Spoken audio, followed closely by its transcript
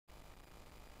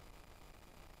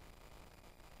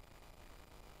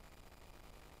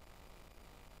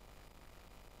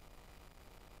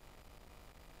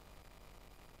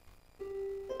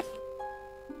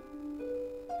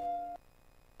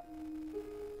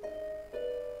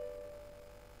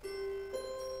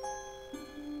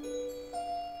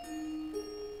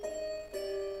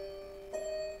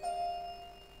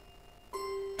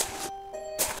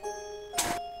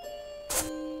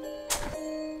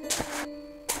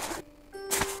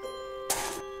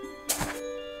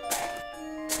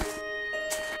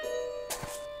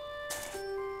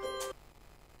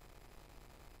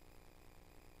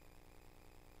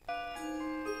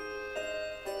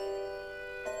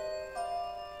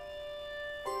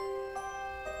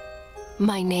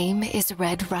My name is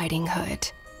Red Riding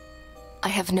Hood. I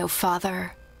have no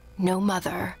father, no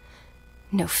mother,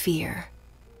 no fear.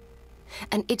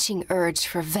 An itching urge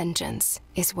for vengeance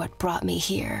is what brought me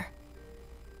here.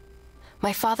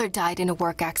 My father died in a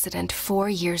work accident 4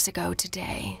 years ago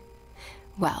today.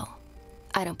 Well,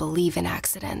 I don't believe in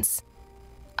accidents.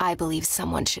 I believe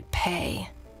someone should pay.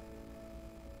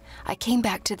 I came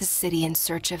back to the city in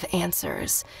search of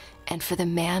answers, and for the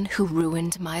man who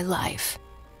ruined my life,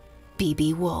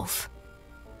 B.B. Woolfe.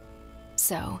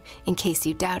 So, in case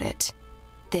you doubt it,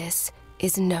 this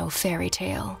is no fairy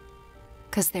tale,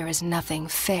 'cause there is nothing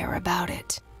fair about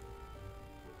it.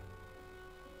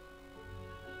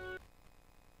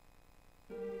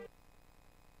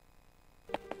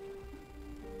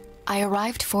 I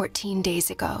arrived 14 days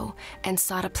ago and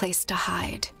sought a place to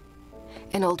hide.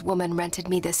 An old woman rented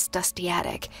me this dusty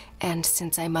attic, and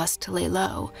since I must lay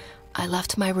low, I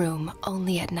left my room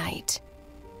only at night.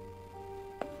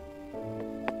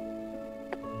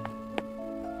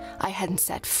 I hadn't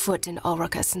set foot in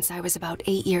Ulrica since I was about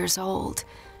 8 years old.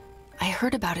 I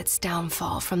heard about its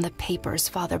downfall from the papers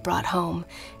Father brought home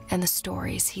and the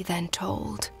stories he then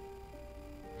told.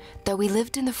 Though we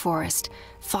lived in the forest,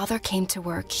 Father came to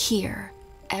work here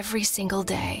every single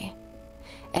day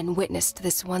and witnessed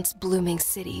this once blooming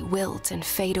city wilt and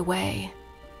fade away.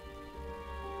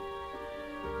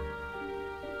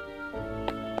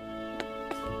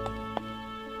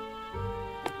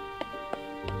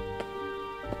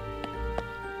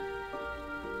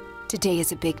 Today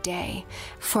is a big day,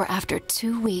 for after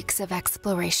 2 weeks of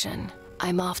exploration,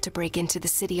 I'm off to break into the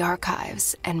city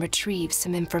archives and retrieve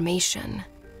some information.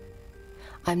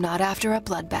 I'm not after a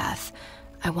bloodbath.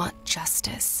 I want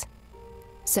justice.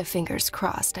 So fingers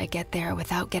crossed I get there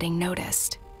without getting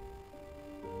noticed.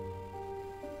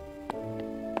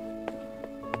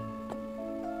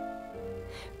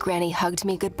 Granny hugged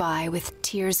me goodbye with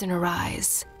tears in her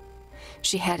eyes.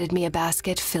 She handed me a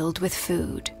basket filled with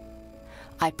food.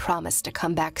 I promised to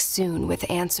come back soon with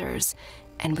answers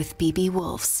and with B.B.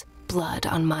 Woolfe's blood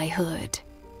on my hood.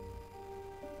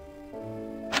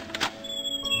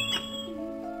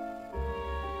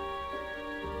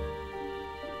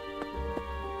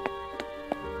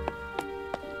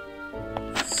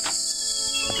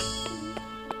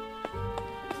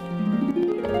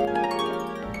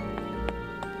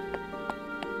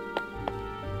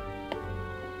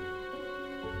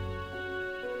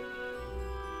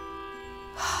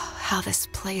 How this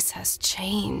place has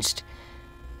changed.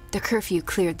 The curfew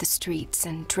cleared the streets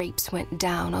and drapes went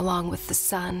down along with the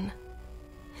sun.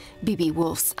 B.B.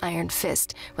 Woolfe's iron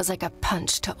fist was like a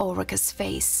punch to Ulrica's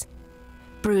face,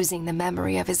 bruising the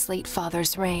memory of his late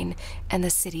father's reign and the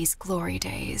city's glory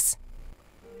days.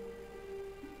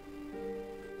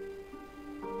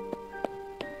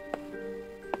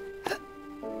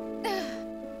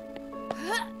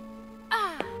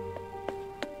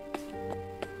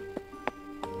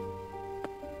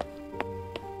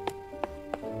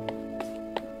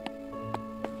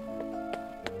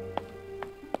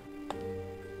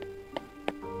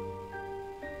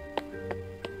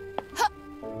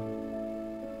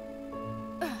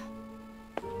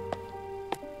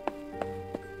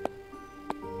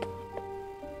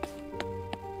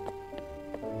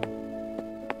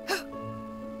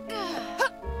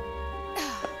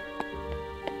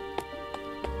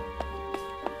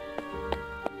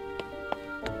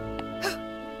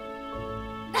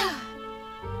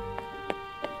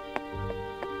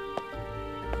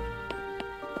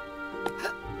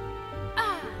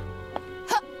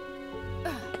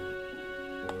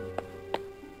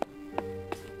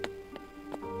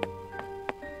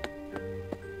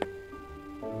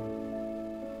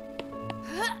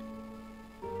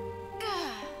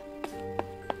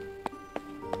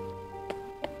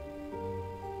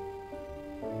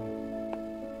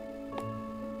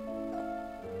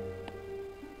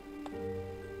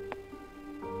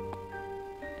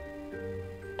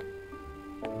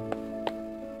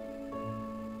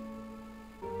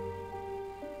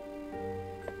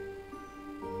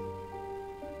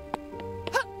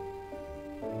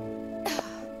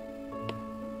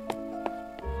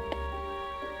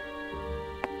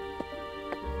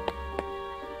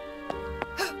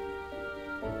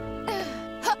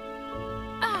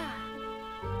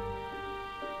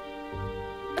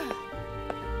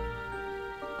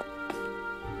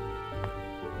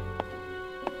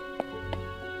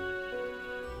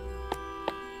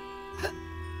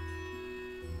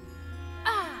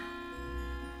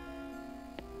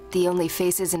 The only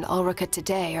faces in Ulrica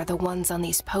today are the ones on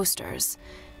these posters.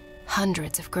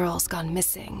 Hundreds of girls gone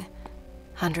missing.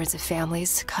 Hundreds of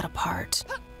families cut apart.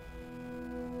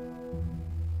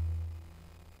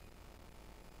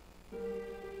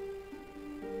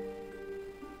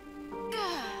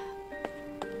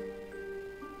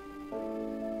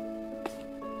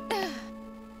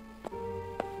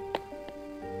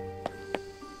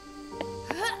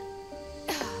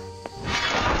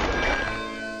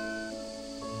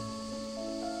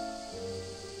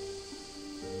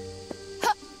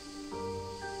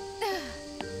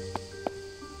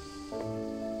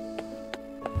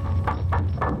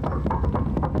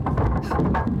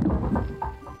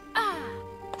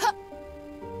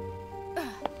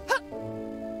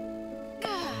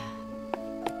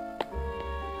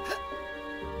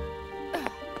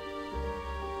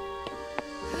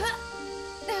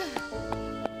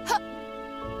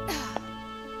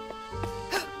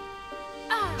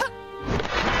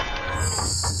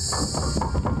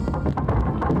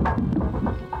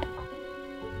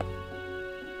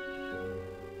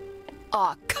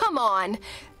 Aw, come on!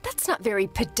 That's not very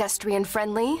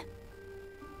pedestrian-friendly.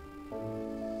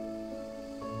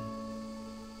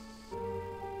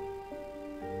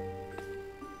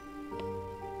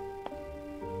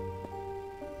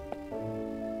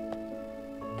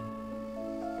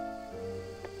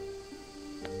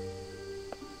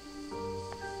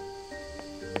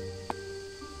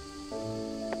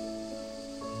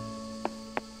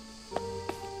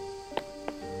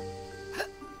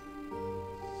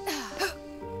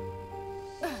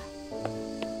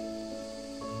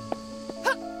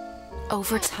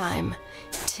 Over time,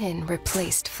 tin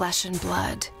replaced flesh and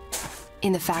blood.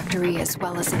 In the factory as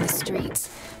well as in the streets,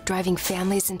 driving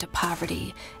families into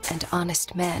poverty and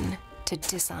honest men to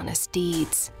dishonest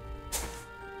deeds.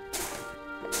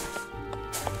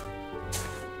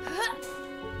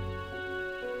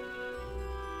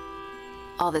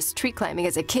 All this tree climbing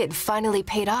as a kid finally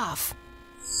paid off.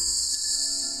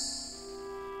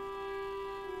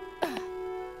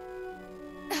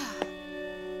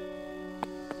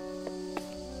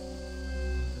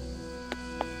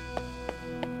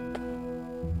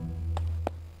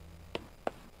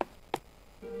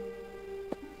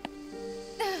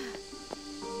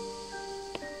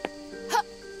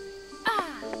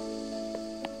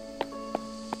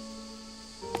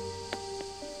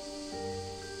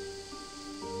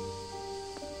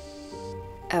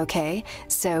 Okay,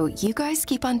 so you guys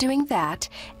keep on doing that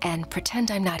and pretend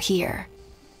I'm not here.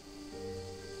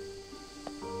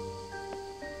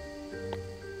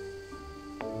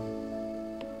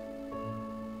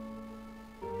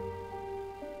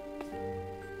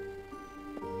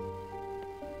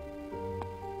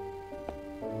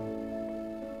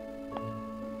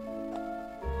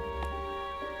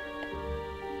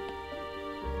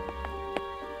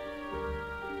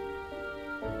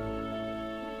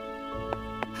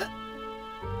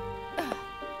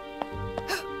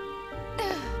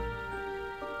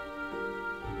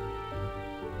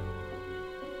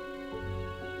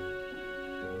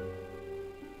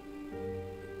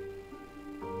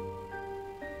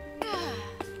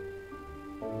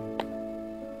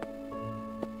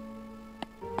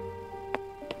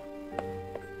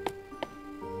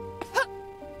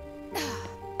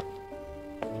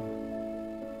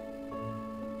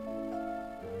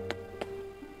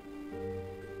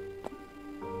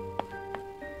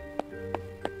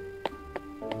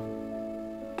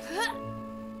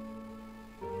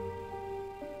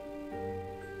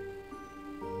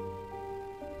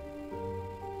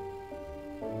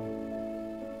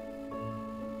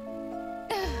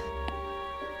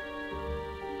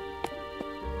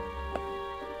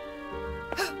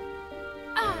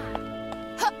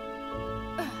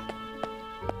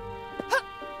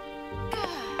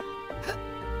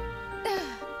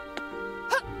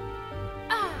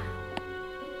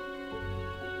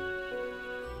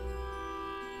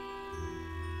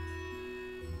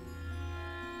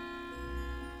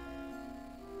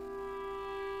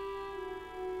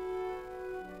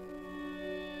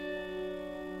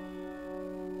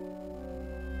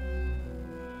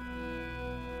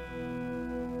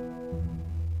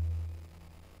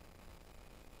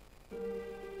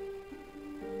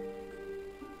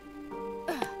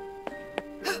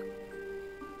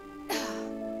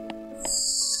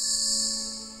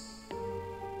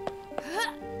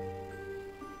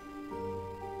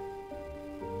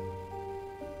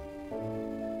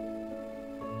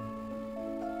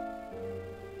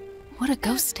 What a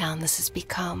ghost town this has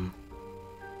become.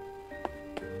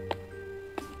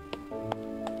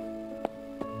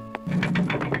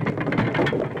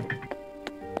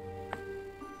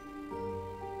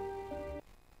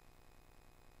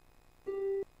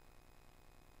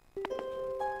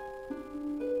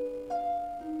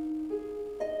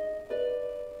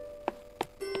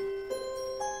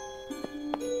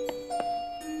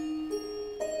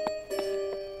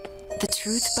 The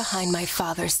truth behind my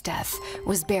father's death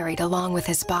was buried along with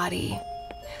his body.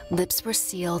 Lips were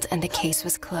sealed and the case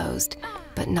was closed,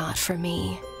 but not for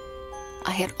me.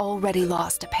 I had already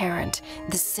lost a parent.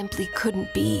 This simply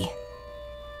couldn't be.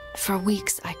 For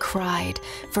weeks I cried.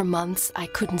 For months I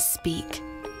couldn't speak.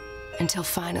 Until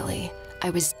finally, I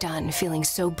was done feeling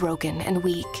so broken and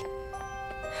weak.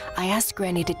 I asked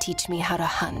Granny to teach me how to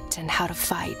hunt and how to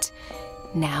fight.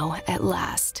 Now, at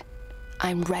last,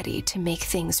 I'm ready to make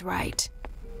things right.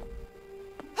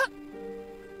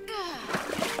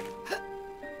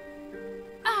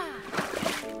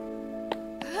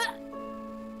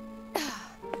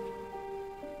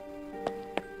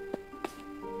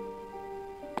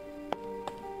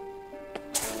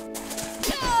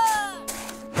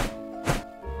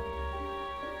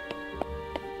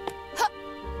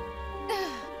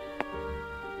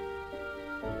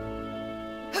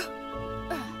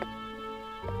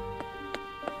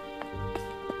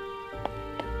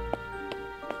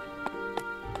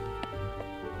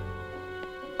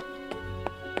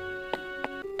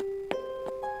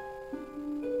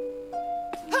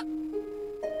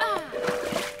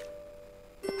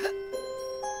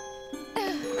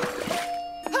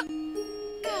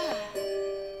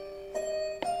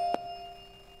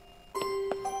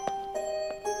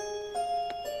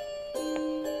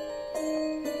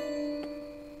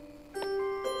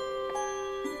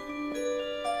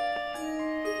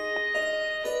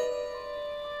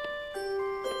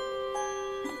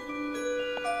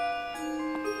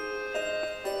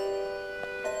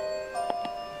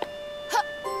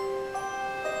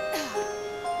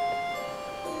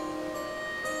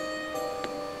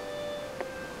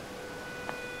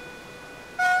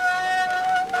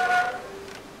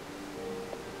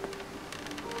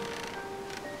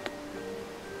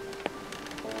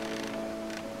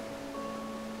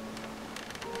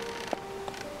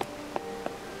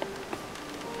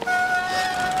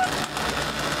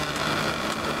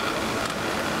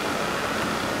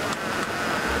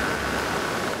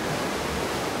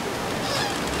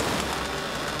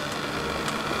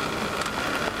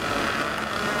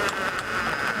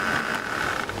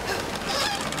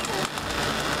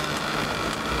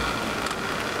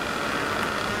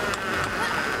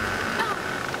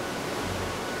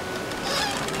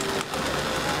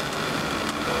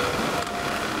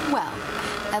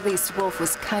 At least Woolfe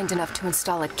was kind enough to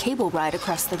install a cable ride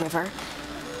across the river.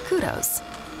 Kudos.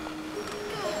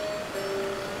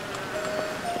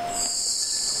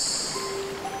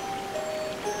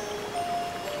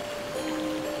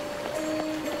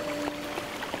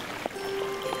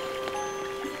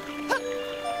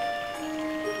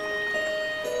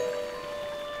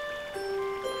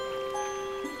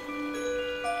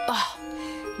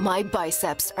 My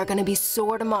biceps are gonna be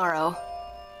sore tomorrow.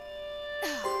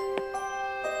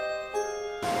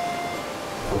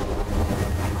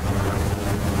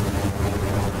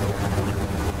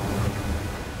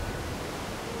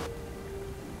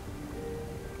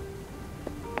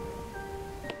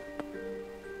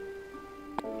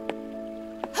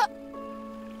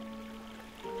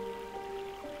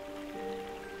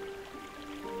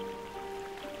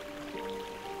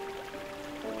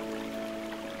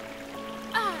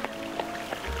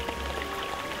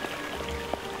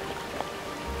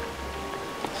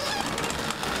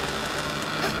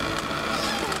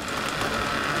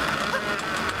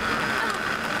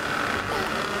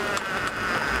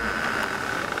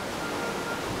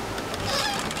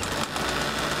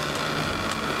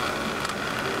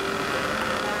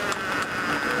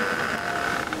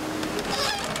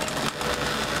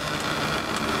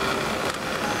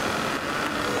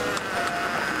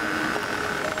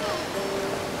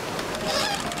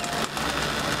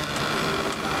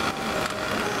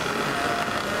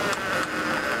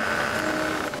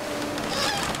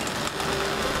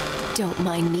 Don't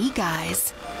mind me,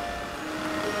 guys.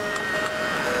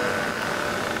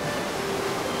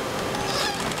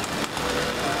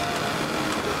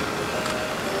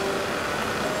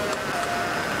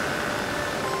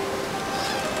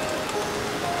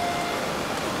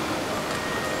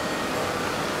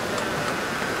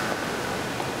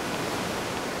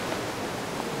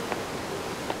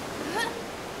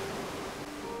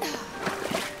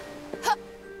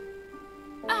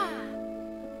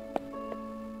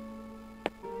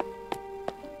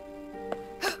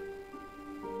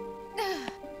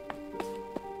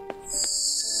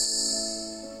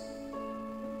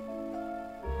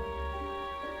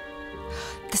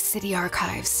 The city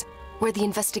archives, where the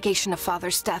investigation of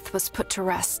Father's death was put to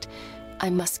rest. I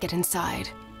must get inside.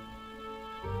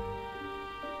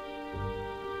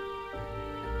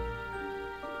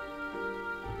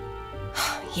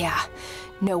 Yeah,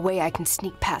 no way I can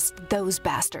sneak past those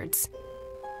bastards.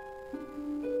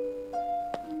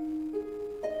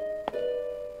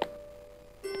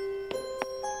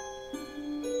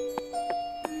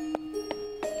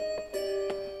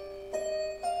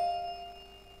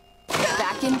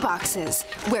 Back in boxes,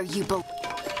 where you belong.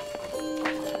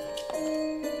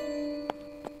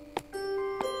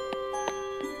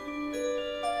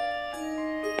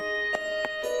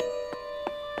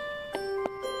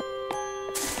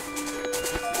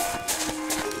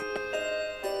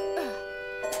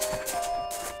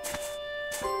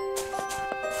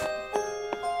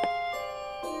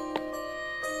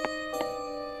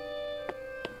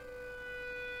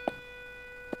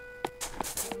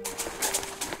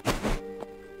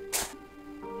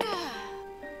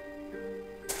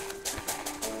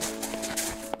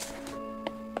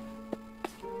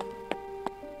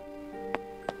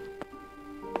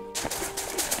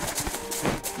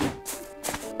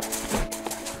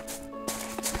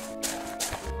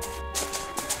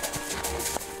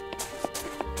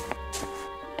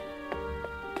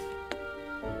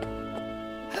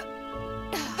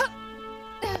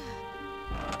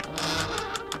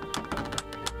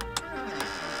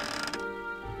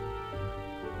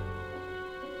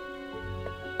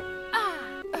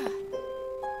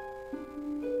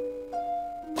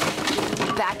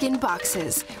 Back in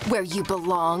boxes, where you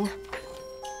belong.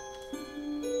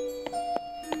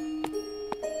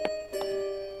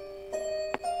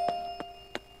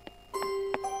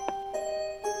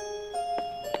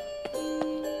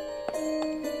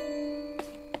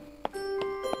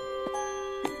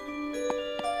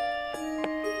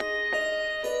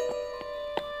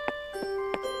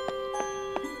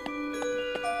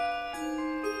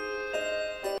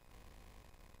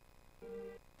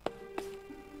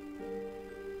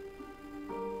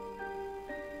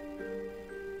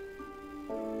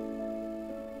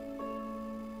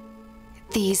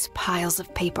 These piles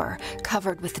of paper,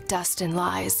 covered with dust and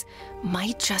lies,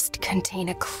 might just contain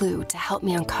a clue to help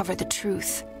me uncover the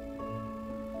truth.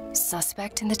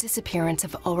 Suspect in the disappearance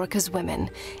of Ulrika's women,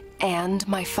 and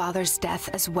my father's death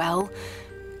as well.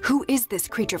 Who is this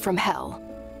creature from hell?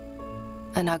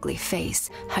 An ugly face,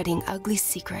 hiding ugly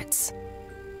secrets.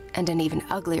 And an even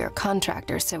uglier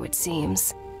contractor, so it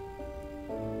seems.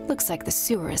 Looks like the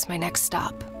sewer is my next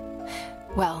stop.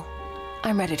 Well,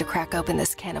 I'm ready to crack open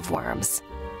this can of worms.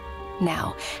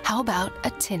 Now, how about a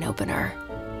tin opener?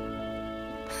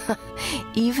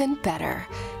 Even better.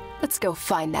 Let's go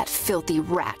find that filthy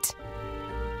rat.